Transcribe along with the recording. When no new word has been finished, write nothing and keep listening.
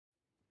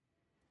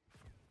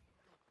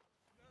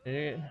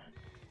Eh.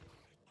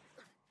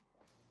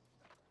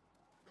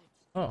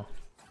 Oh.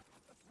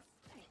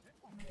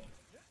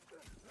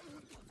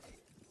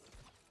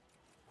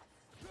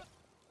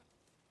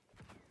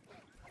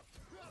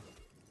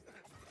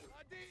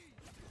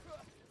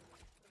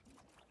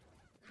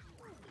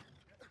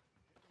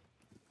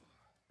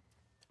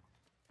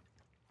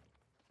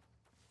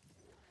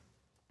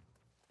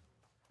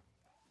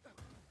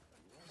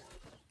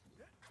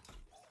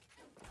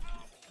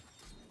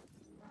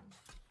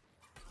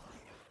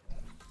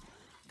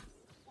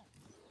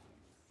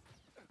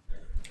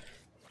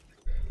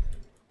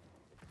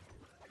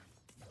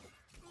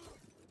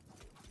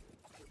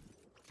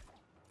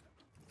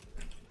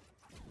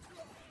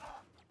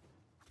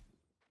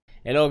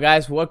 Hello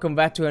guys, welcome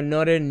back to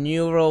another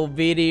new role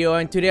video,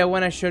 and today I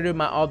want to show you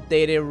my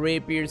updated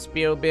Rapier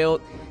Spear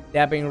build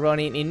that I've been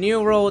running in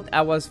new road.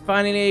 I was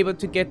finally able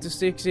to get to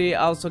 60,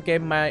 also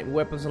get my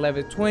weapons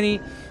level 20,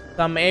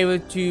 so I'm able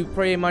to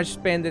pretty much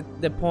spend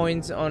the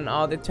points on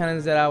all the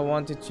talents that I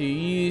wanted to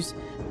use.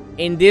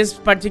 In this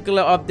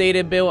particular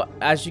updated build,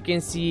 as you can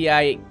see,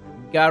 I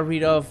got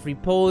rid of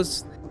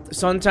Riposte.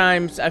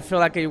 Sometimes I feel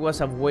like it was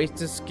a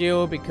wasted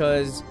skill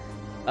because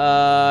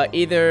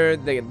either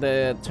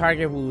the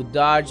target will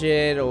dodge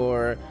it,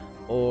 or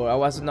I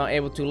was not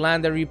able to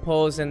land the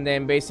Riposte, and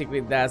then basically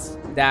that's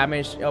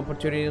damage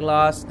opportunity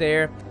lost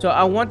there. So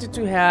I wanted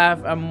to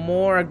have a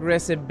more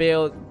aggressive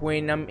build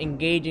when I'm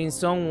engaging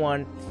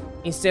someone,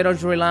 instead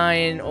of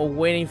relying or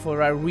waiting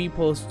for a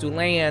Riposte to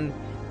land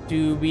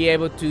to be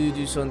able to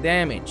do some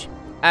damage.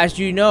 As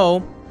you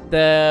know,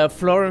 the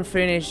floor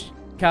finish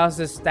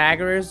causes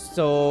staggers,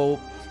 so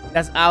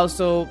that's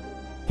also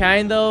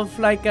kind of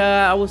like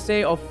I would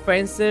say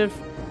offensive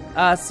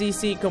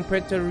CC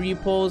compared to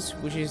Riposte,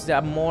 which is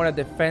more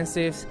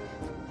defensive.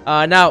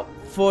 Now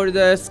for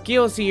the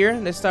skills here,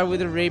 let's start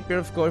with the Rapier,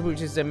 of course,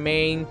 which is the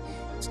main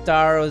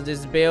star of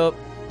this build.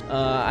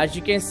 As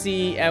you can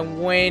see,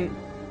 and when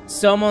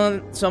some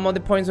of the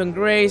points on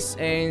grace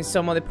and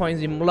some of the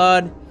points in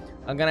blood,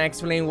 I'm gonna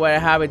explain why I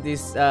have it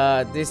this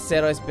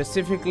setup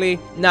specifically.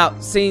 Now,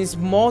 since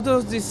most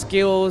of these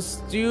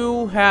skills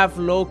do have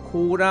low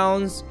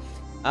cooldowns,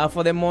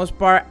 for the most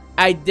part,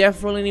 I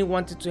definitely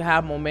wanted to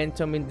have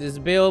momentum in this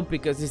build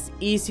because it's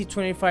easy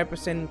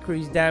 25%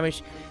 increased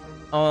damage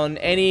on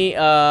any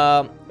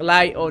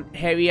light or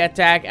heavy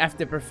attack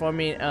after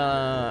performing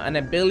an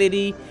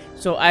ability.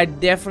 So I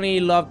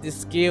definitely love the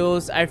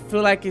skills. I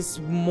feel like it's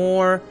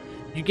more,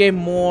 you get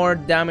more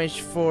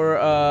damage for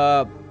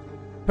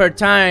per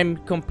time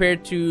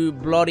compared to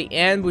Bloody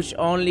End, which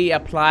only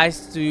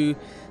applies to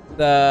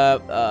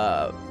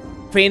the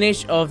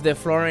finish of the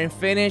flooring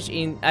finish.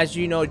 In, as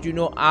you know,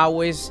 I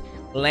always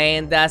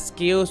land that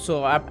skill,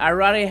 so I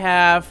rather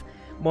have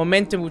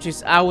momentum, which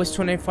is always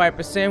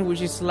 25%,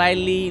 which is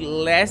slightly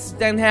less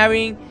than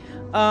having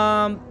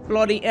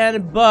Bloody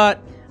End,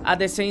 but at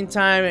the same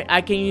time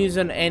I can use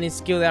on any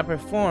skill that I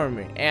perform.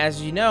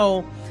 As you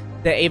know,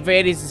 the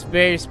evade is a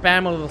very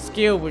spammable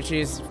skill, which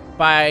is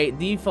by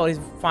default is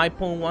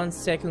 5.1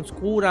 seconds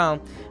cooldown,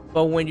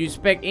 but when you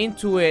spec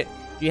into it,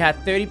 you have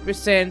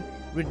 30%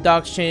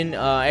 reduction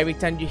every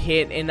time you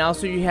hit, and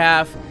also you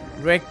have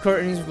red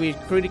curtains with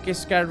critical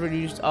strike,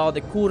 reduce all the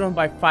cooldown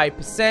by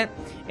 5%,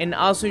 and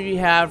also you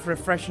have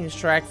refreshing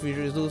strike, which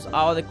reduce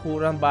all the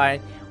cooldown by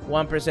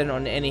 1%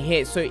 on any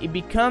hit. So it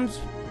becomes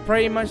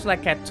pretty much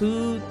like a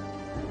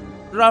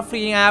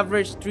roughly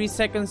average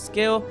 3-second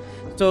skill.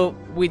 So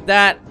with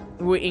that,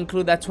 we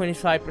include that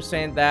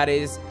 25% that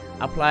is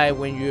applied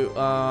when you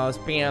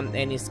spam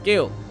any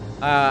skill.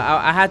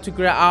 I had to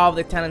grab all of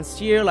the talents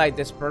here, like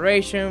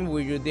Desperation,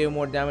 where you deal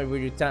more damage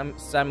with your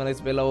stamina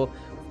is below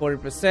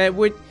 40%,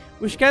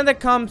 which kind of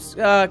comes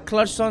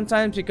clutch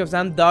sometimes because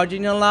I'm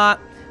dodging a lot,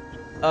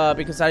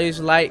 because I use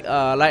light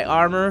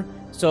armor.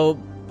 So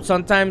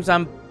sometimes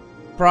I'm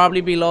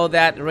probably below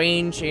that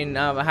range and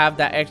have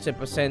that extra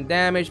 %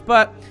 damage,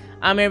 but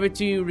I'm able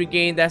to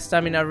regain that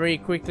stamina very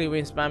quickly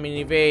when spamming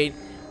evade.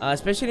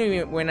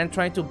 Especially when I'm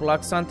trying to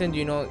block something,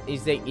 you know,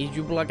 if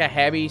you block a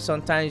heavy,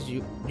 sometimes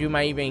you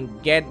might even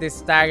get this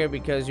stagger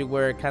because you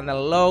were kind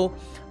of low,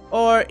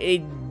 or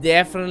it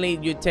definitely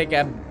you take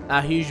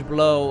a huge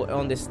blow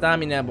on the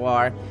stamina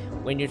bar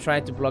when you're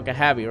trying to block a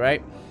heavy,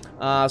 right?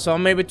 So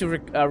I'm able to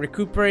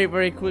recuperate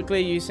very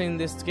quickly using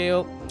this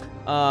skill.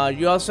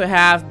 You also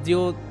have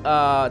deal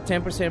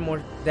 10%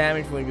 more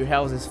damage when your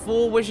health is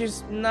full, which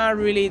is not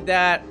really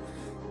that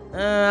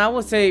I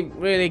would say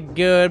really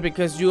good,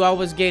 because you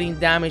always getting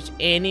damage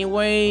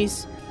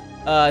anyways,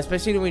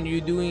 especially when you're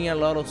doing a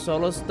lot of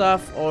solo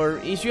stuff, or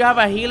if you have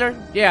a healer,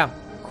 yeah,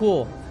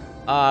 cool.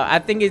 I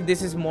think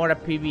this is more a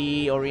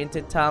PvE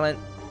oriented talent,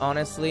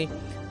 honestly,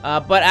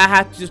 but I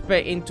had to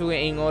spec into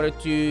it in order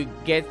to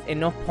get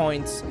enough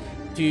points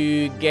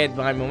to get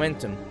my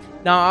momentum.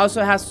 Now I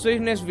also have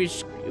swiftness,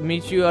 which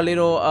makes you a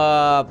little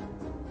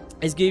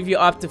it gives you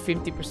up to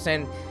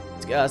 50%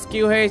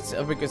 skill hits,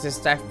 because it's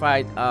stacked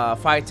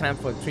 5 times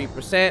for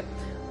 3%,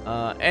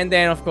 and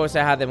then of course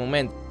I have the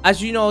momentum.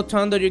 As you know,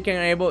 TONDO,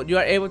 you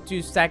are able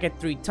to stack it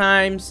 3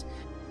 times.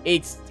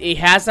 it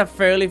has a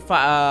fairly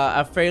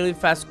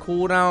fast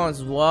cooldown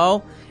as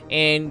well,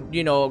 and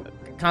you know,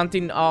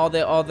 counting all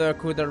the other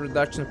cooldown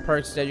reduction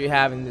perks that you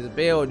have in this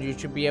build, you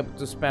should be able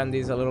to spend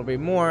these a little bit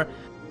more.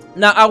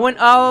 Now I went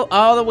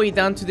all the way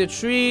down to the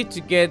tree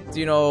to get,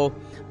 you know,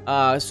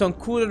 some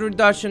cooldown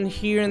reduction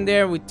here and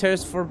there with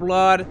Thirst for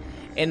Blood,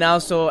 and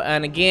also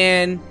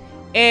again,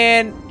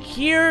 and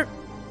here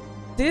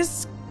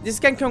this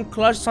can come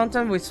clutch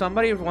sometimes with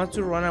somebody who wants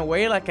to run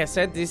away. Like I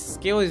said, this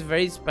skill is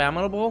very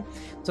spammable,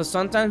 so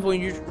sometimes when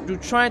you're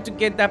trying to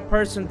get that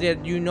person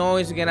that you know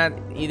is gonna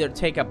either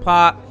take a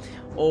pot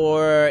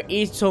or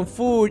eat some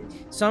food,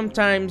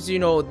 sometimes, you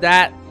know,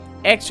 that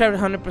extra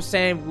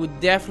 100% would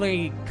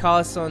definitely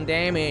cause some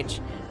damage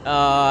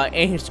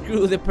and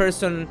screw the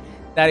person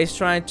that is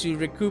trying to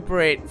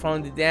recuperate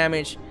from the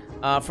damage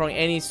from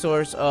any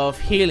source of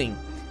healing.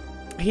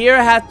 Here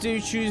I had to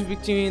choose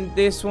between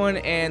this one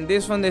and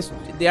this one.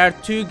 They are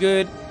too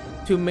good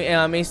to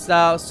miss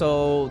out,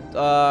 so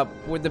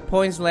with the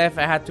points left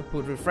I had to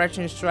put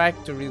Refreshing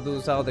Strike to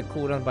reduce all the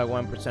cooldowns by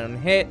 1% on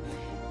hit,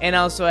 and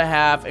also I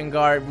have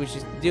Guard, which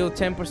is deal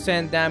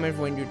 10% damage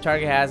when your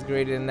target has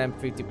greater than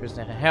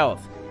 50%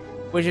 health,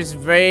 which is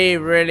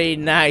really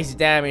nice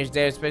damage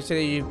there,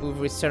 especially if you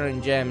put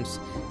certain gems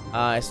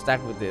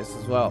stacked with this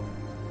as well.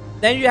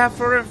 Then you have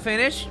Flourish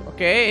Finish,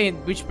 okay, in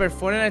which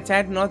perform an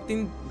attack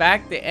knocking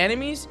back the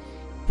enemies.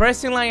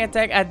 Pressing line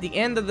attack at the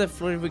end of the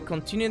flourish will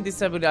continue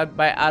this ability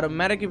by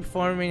automatically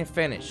performing a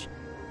finish.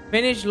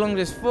 Finish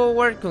longest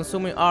forward,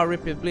 consuming all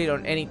repeat bleed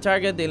on any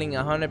target, dealing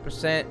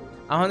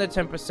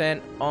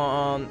 110%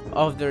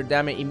 of their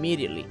damage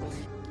immediately.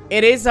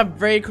 It is a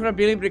very cool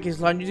ability because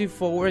longitude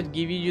forward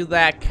gives you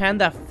that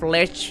kind of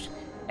flesh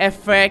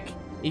effect,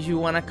 if you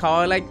want to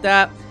call it like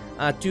that,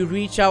 to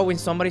reach out when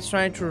somebody's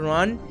trying to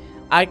run.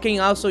 I can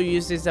also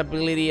use this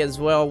ability as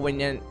well when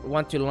you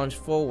want to launch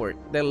forward.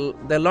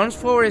 The launch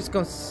forward is,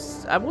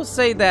 I will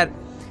say that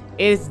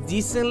it's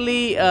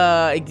decently,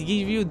 it gives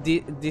you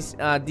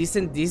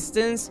decent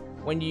distance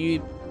when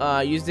you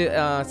use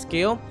the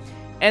skill.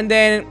 And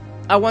then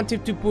I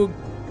wanted to put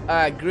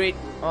grit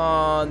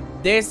on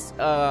this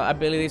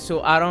ability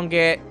so I don't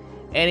get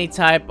any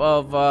type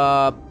of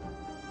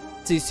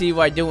CC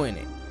while doing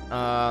it.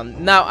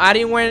 Now I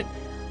didn't went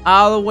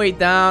all the way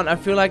down. I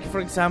feel like, for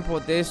example,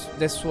 the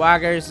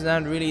swagger is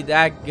not really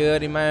that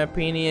good in my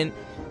opinion,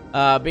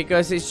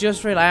 because it's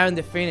just rely on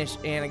the finish.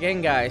 And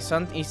again, guys,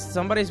 if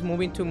somebody's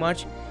moving too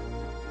much,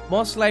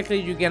 most likely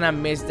you're gonna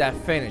miss that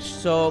finish.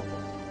 So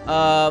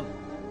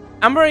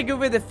I'm very good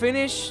with the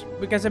finish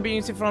because I've been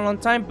using it for a long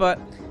time, but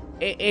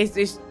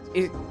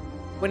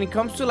when it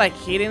comes to like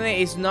hitting it,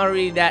 it's not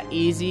really that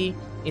easy.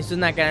 It's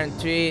not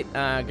guaranteed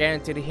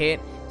hit.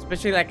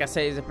 Especially, like I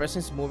said, if the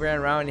person's moving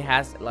around and he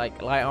has like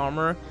light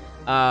armor,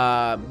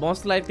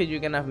 most likely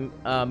you're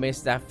gonna miss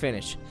that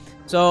finish.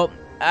 So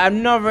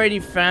I'm not really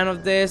a fan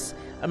of this.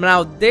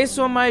 Now this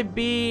one might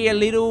be a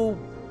little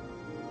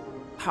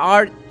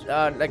hard,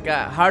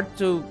 hard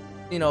to,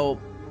 you know,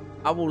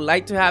 I would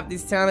like to have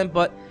this talent,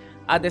 but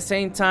at the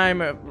same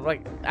time,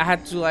 like I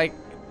had to like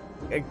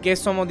get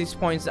some of these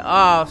points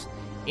off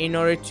in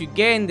order to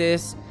gain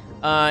this.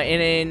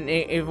 And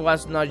it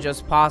was not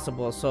just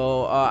possible,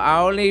 so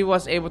I only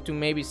was able to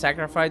maybe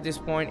sacrifice this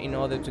point in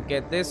order to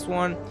get this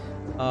one,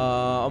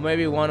 or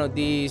maybe one of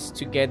these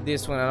to get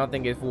this one. I don't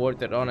think it's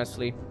worth it,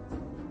 honestly,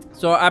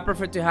 so I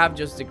prefer to have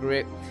just the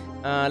grit.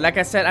 Like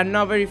I said, I'm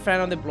not very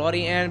fan of the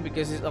bloody end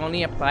because it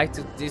only applies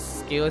to this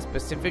skill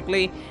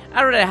specifically. I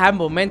already have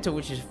momentum,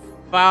 which is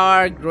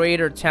far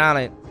greater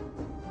talent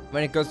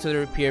when it comes to the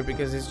Rapier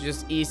because it's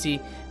just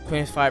easy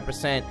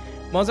 25%.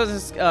 Most of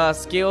the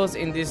skills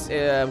in this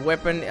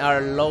weapon are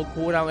low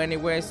cooldown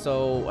anyway,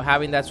 so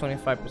having that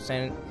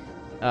 25%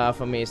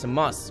 for me is a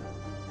must.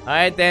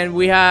 Alright, then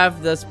we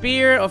have the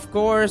spear, of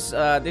course.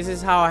 This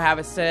is how I have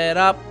it set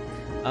up.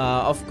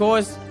 Of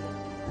course,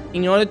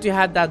 in order to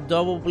have that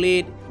double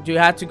bleed, you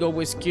have to go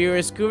with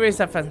SKEWER. SKEWER is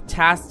a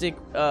fantastic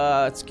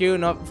skill,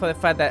 not for the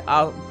fact that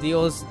it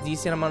deals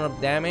decent amount of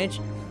damage,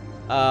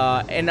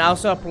 and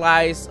also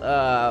applies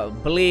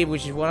bleed,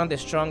 which is one of the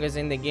strongest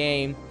in the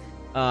game.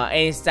 And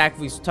it's stacked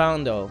with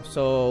TONDO,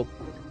 so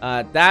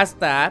that's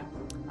that.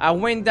 I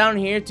went down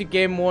here to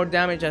get more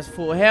damage as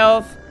full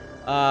health,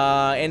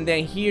 and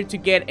then here to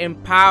get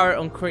Empower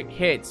on crit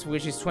hits,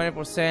 which is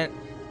 20%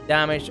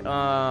 damage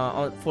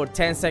for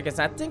 10 seconds.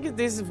 I think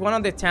this is one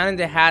of the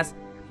talents that has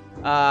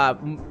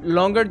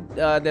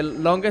the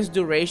longest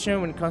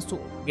duration when it comes to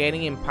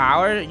getting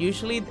Empower.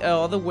 Usually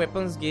other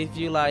weapons give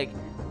you like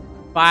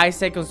 5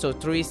 seconds or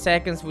 3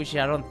 seconds, which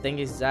I don't think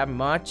is that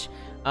much.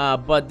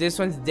 But this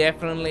one's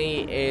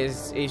definitely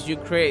is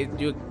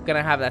you're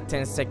gonna have that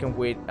 10-second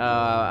with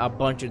a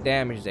bunch of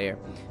damage there.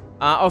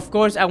 Of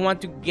course, I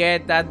want to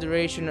get that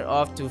duration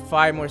off to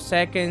 5 more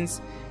seconds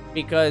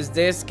because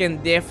this can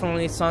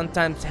definitely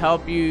sometimes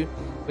help you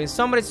when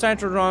somebody's trying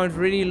to run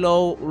really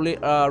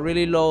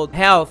low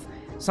health.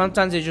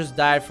 Sometimes they just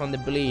die from the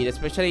bleed,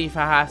 especially if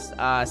I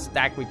have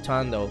stacked with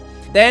TONDO.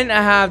 Then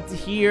I have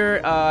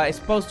here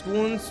exposed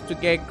wounds to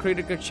get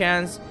critical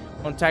chance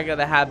on target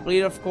that have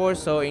bleed, of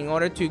course. So in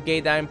order to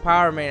gain that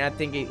empowerment, I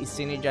think it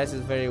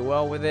synergizes very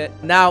well with it.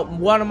 Now,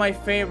 one of my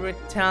favorite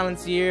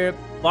talents here,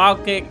 ball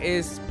kick,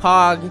 is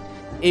Pog.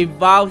 It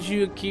vows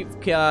you keep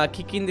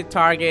kicking the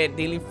target,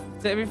 dealing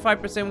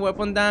 75%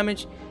 weapon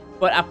damage,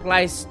 but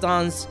applies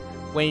stuns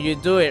when you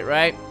do it,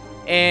 right?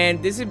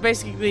 And this is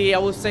basically, I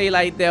would say,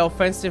 like the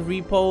offensive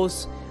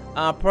riposte,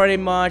 pretty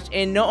much.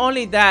 And not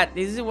only that,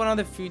 this is one of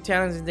the few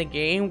talents in the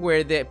game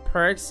where the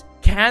perks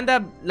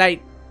kinda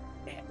like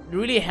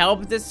really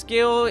help the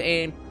skill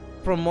and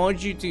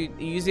promote you to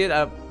use it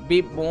a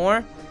bit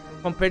more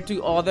compared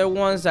to other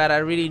ones that I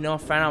really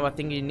not fan of. I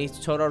think it needs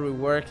total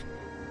rework,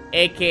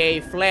 aka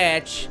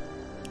Fletch.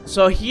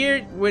 So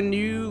here, when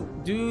you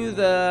do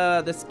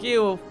the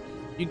skill,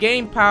 you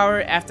gain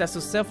power after a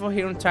successful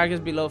hit on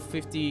targets below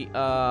 50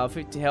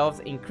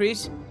 health.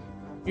 Increase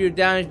your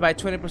damage by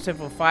 20%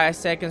 for 5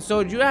 seconds.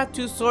 So you have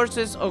two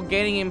sources of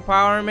getting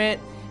empowerment,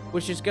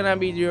 which is gonna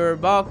be your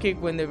ball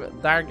kick when the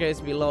target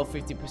is below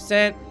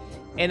 50%,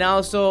 and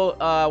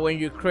also when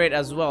you crit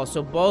as well.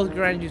 So both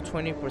grant you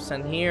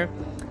 20% here.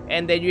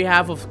 And then you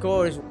have, of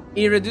course,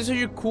 it reduces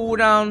your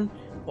cooldown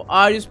for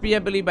all your speed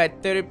ability by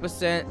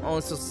 30%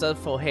 on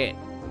successful hit.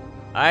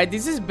 Alright,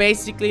 this is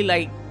basically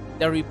like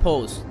the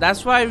Riposte.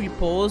 That's why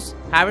Riposte,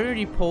 having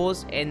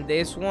Riposte and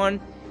this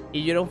one,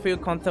 if you don't feel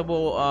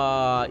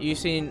comfortable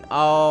using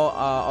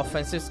all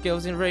offensive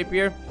skills in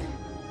Rapier,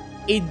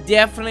 it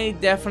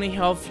definitely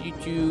helps you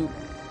to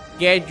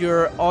get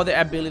your other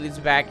abilities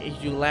back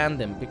if you land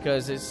them,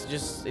 because it's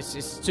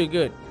just too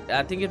good.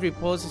 I think it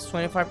Riposte is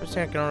 25%.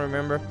 I can't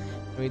remember.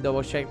 Let me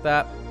double check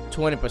that.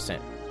 20%,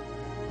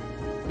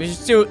 which is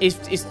still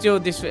it's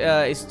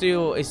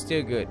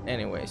still good.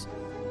 Anyways,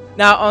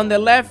 now on the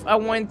left, I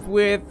went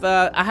with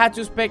I had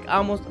to spec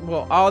almost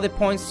all the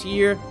points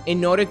here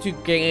in order to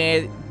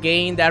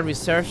gain that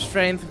reserve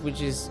strength,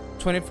 which is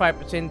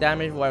 25%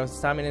 damage while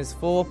stamina is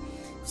full.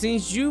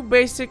 Since you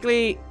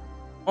basically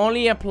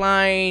only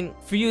applying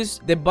fuse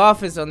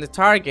debuffs on the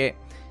target,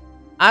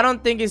 I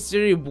don't think it's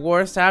really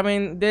worth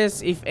having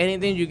this. If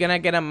anything, you're gonna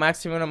get a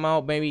maximum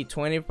amount, maybe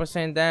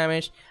 20%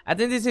 damage. I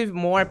think this is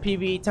more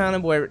PvE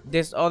talent where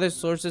there's other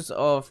sources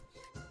of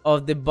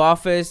the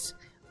buffs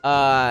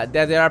that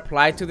they are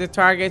applied to the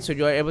target, so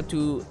you're able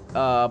to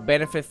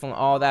benefit from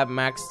all that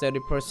max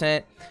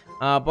 30%.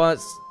 But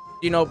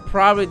you know,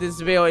 probably this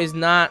build is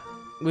not,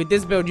 with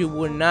this build you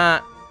will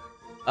not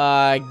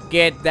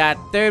get that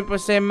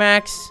 30%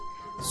 max.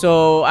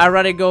 So I'd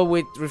rather go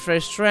with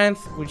refresh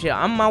strength, which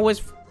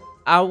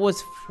I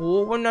was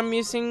full when I'm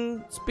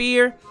using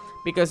spear,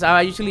 because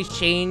I usually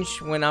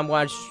change when I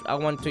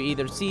want to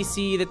either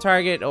CC the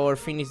target or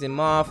finish them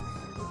off,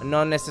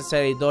 not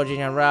necessarily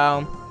dodging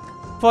around.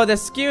 For the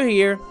skill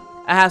here,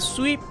 I have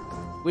sweep,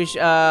 which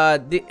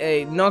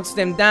knocks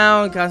them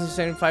down, causes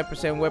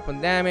 75% weapon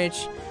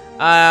damage.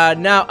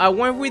 Now I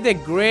went with the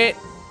grid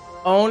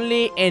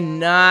only and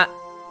not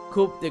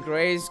coup de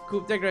grace.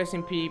 Coup de grace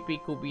in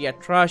PvP could be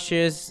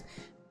atrocious.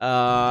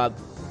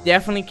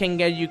 Definitely can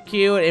get you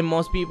killed, and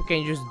most people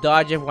can just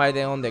dodge it while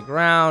they're on the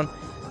ground.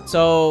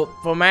 So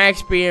from my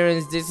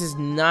experience, this is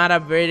not a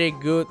very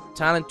good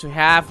talent to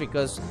have,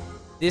 because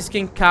this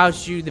can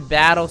cost you the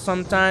battle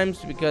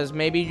sometimes, because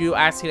maybe you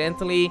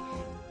accidentally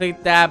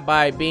click that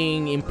by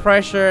being in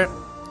pressure,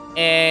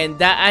 and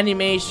that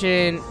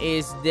animation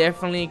is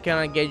definitely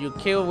gonna get you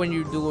killed when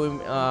you're doing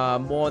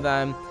more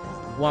than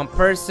one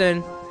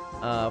person,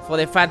 for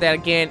the fact that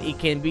again it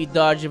can be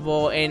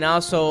dodgeable, and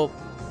also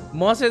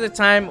most of the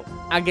time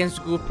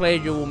against good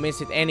players you will miss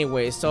it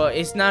anyway, so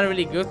it's not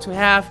really good to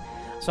have.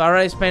 So I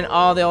already spent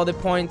all the other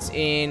points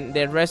in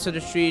the rest of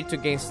the street to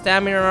gain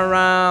stamina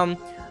around,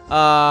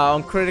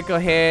 on critical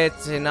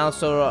hits, and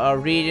also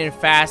regen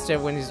faster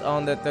when it's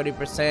under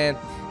 30%.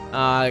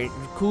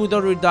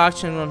 Cooldown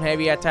reduction on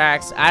heavy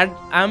attacks.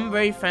 I'm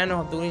very fan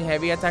of doing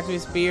heavy attacks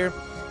with spear,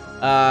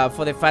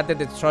 for the fact that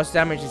the thrust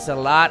damage is a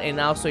lot, and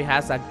also it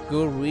has a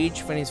good reach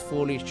when it's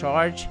fully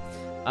charged.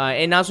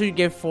 And also you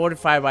get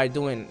fortified by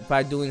doing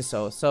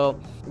so. So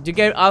you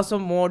get also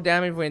more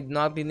damage when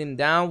knocking them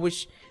down,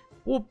 which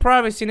will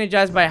probably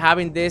synergize by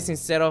having this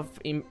instead of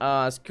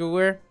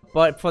SKEWER.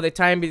 But for the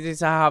time being, this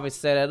is how I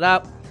set it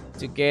up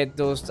to get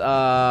those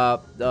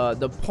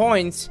the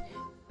points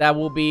that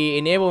will be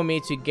enable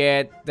me to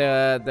get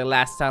the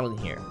last talent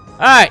here.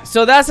 Alright,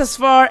 so that's as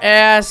far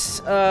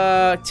as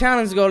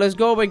talents go. Let's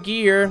go over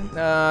gear.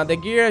 The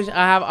gears,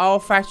 I have all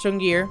faction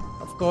gear,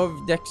 of course,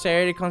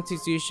 dexterity,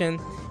 constitution,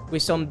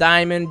 with some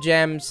diamond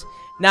gems.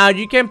 Now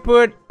you can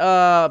put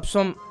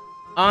some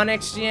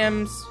onyx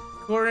gems.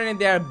 Currently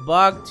they are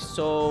bugged,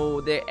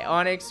 so the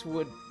onyx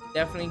would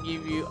definitely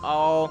give you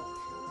all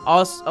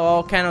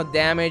kind of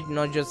damage,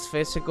 not just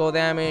physical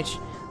damage.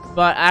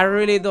 But I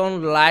really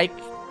don't like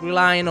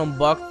relying on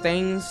bug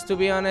things, to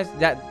be honest.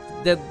 That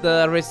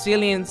the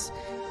resilience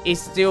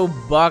is still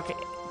bug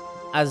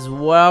as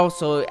well,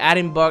 so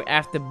adding bug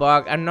after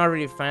bug, I'm not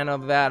really a fan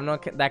of that. I'm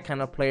not that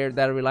kind of player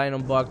that relying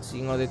on bugs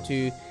in order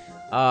to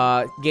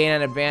gain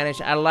an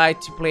advantage. I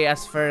like to play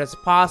as fair as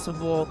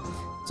possible,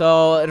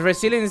 So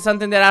resilience is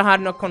something that I had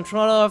no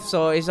control of,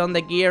 so it's on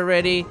the gear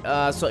already.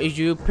 So if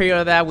you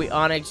pair that with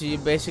onyx, you're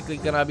basically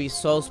gonna be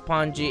so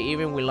spongy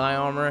even with light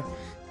armor.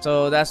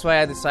 So that's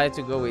why I decided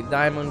to go with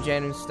diamond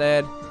gem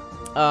instead.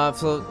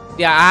 So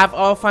yeah, I have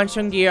all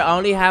function gear. I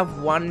only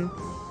have one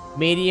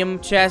medium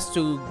chest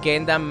to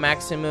gain that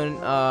maximum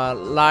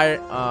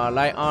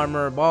light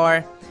armor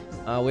bar.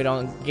 We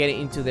don't get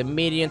into the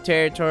medium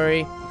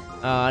territory.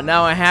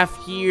 Now I have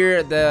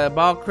here the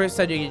ball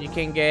crystal you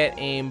can get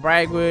in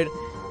Brightwood.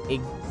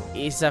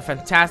 It's a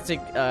fantastic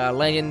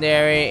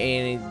legendary,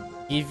 and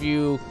it gives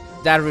you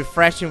that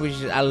refreshing, which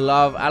I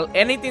love.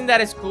 Anything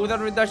that is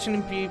cooldown reduction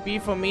in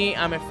PvP, for me,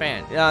 I'm a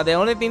fan. The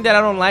only thing that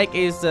I don't like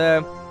is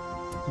the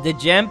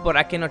gem, but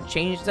I cannot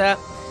change that.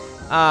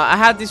 I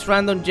have this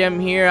random gem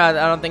here. I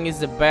don't think it's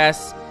the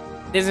best.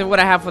 This is what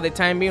I have for the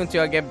time being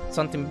until I get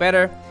something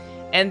better.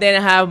 And then I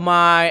have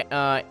my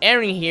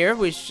earring here,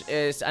 which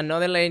is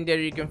another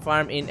legendary you can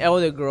farm in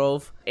Elder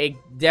Grove.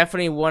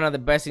 Definitely one of the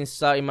best in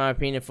stock, in my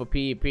opinion, for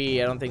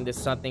PvP. I don't think there's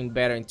something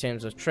better in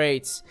terms of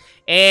traits.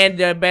 And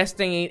the best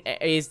thing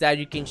is that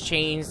you can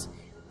change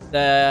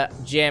the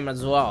gem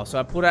as well. So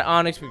I put it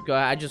onyx because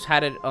I just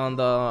had it on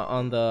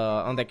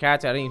the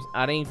character.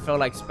 I didn't feel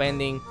like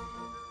spending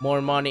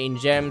more money in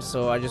gems,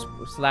 so I just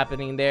slapped it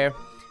in there.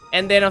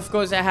 And then of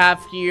course I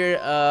have here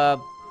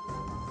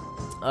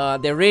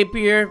the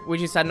Rapier,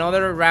 which is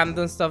another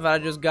random stuff that I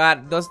just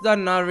got. That's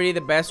not really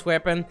the best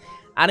weapon.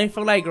 I didn't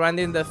feel like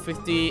grinding the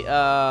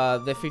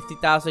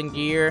 50,000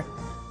 gear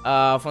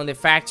from the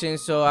faction,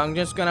 so I'm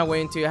just gonna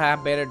wait until I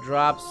have better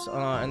drops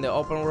in the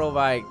open world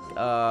by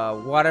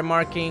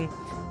watermarking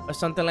or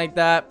something like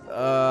that.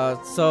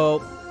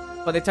 So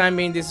for the time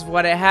being, this is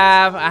what I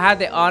have. I had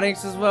the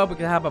onyx as well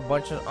because I have a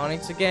bunch of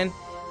onyx again.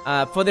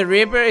 For the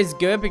Reaper, it's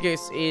good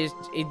because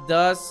it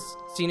does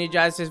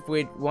synergizes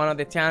with one of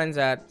the talents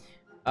that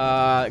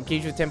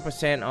gives you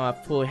 10%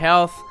 of full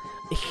health.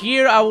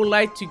 Here I would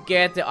like to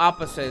get the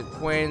opposite,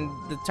 when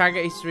the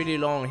target is really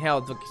low on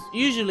health, because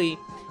usually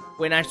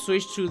when I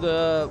switch to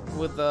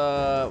with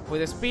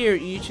the spear,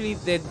 usually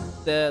the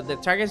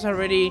target's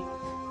already,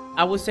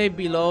 I would say,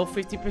 below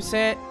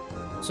 50%,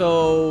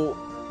 so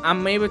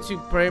I'm able to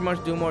pretty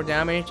much do more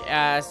damage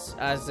as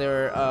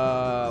their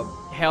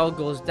health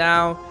goes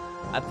down.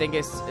 I think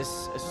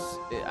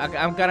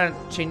I'm gonna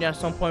change at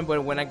some point,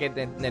 but when I get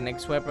the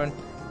next weapon.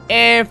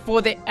 And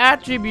for the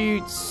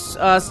attributes,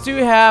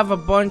 still have a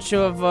bunch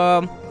of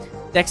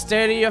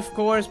dexterity, of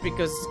course,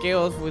 because it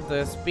scales with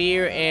the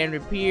spear and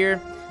rapier.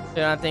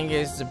 So I think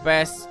is the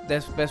best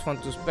one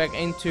to spec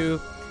into.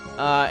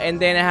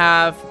 And then I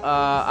have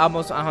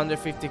almost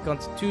 150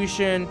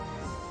 constitution.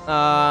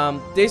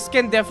 This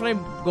can definitely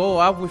go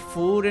up with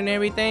food and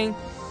everything.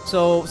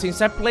 So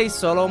since I play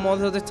solo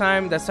most of the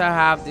time, that's why I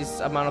have this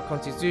amount of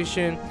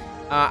constitution.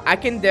 I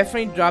can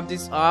definitely drop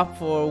this off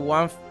for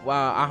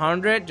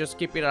 100, just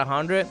keep it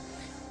 100.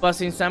 But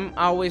since I'm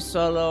always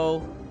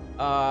solo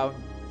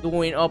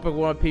doing open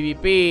world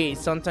PvP,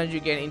 sometimes you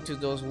get into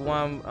those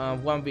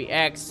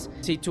 1vx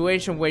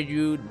situation where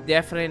you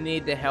definitely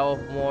need the health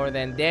more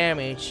than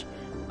damage.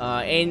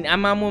 And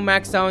I'm almost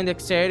maxed out in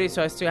dexterity,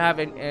 so I still have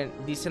a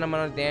decent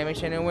amount of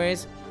damage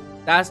anyways.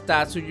 That's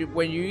that. So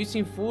when you're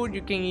using food,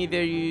 you can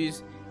either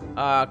use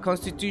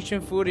constitution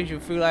food if you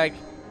feel like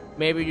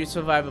maybe your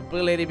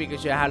survivability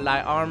because you have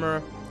light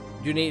armor,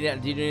 you need a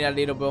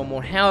little bit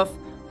more health,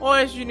 or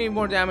if you need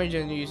more damage,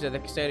 and you use the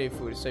dexterity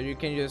food. So you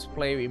can just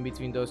play in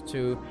between those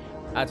two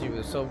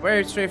attributes. So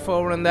very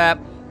straightforward on that.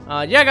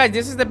 Yeah, guys,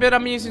 this is the build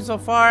I'm using so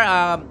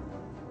far.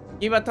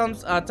 Give a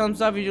thumbs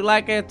up if you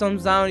like it,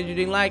 thumbs down if you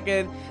didn't like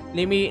it.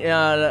 Leave me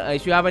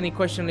if you have any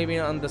question, leave it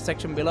on the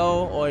section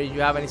below, or if you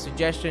have any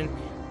suggestion,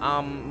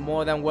 I'm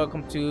more than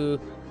welcome to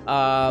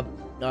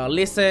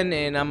listen,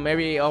 and I'm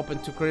very open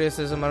to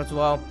criticism as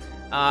well.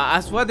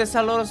 There's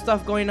a lot of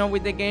stuff going on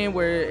with the game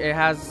where it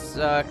has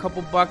a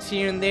couple bugs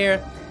here and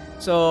there.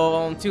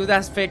 So until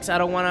that's fixed, I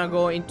don't want to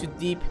go into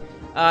deep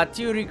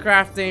theory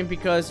crafting,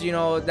 because you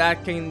know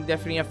that can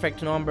definitely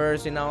affect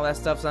numbers and all that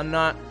stuff. So I'm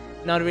not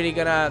really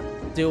gonna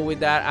deal with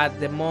that at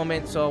the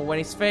moment. So when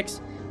it's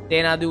fixed,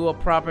 then I'll do a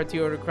proper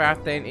theory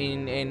crafting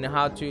in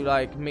how to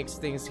like mix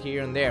things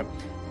here and there.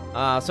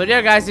 So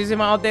yeah, guys, this is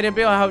my updated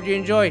build. I hope you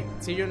enjoy.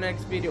 See you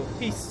next video.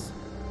 Peace.